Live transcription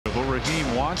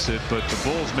Raheem wants it, but the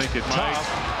Bulls make it tough.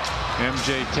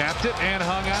 MJ tapped it and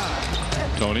hung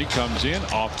out. Tony comes in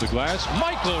off the glass.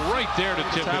 Michael right there to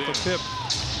tip it in.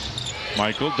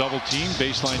 Michael double team,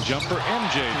 baseline jumper.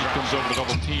 MJ comes over to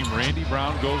double team. Randy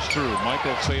Brown goes through.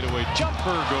 Michael fadeaway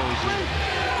jumper goes in.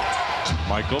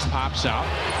 Michael pops out.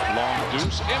 Long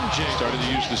deuce. MJ started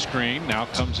to use the screen. Now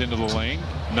comes into the lane.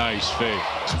 Nice fade.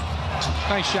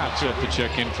 Nice shot set to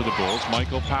check in for the Bulls.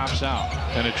 Michael pops out.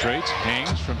 Penetrates.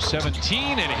 Hangs from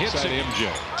 17 and hits it.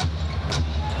 MJ.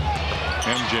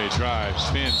 MJ drives.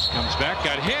 Spins. Comes back.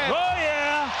 Got hit. Oh,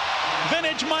 yeah.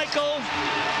 Vintage Michael.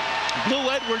 Blue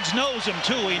Edwards knows him,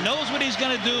 too. He knows what he's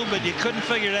going to do, but you couldn't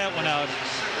figure that one out.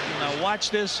 Now watch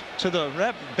this to the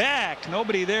rep back.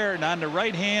 Nobody there. And on the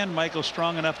right hand, Michael's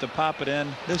strong enough to pop it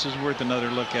in. This is worth another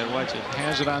look at. Watch it.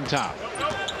 Has it on top.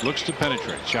 Looks to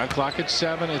penetrate. Shot clock at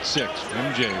 7 at 6.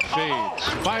 MJ fades.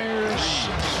 Fires.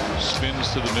 Spins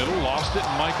to the middle. Lost it.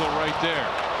 Michael right there.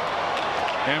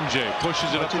 MJ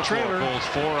pushes it up the trailer. Pulls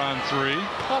 4 on 3.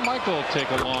 Well, Michael will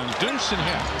take a long deuce and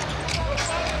hit.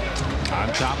 On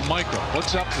top, Michael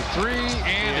looks up to 3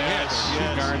 and hits. Two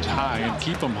guards high and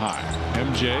keep them high.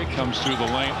 MJ comes through the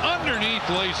lane. Underneath,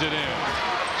 lays it in.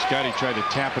 Scotty tried to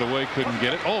tap it away, couldn't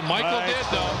get it. Oh, Michael did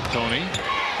though. Tony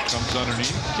comes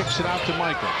underneath, kicks it out to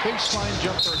Michael. Baseline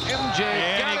jumper. MJ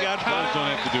got it. Bulls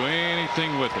don't have to do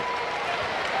anything with it.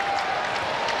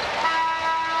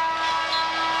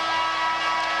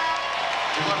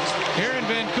 Here in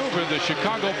Vancouver, the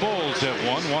Chicago Bulls have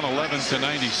won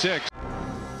 111-96.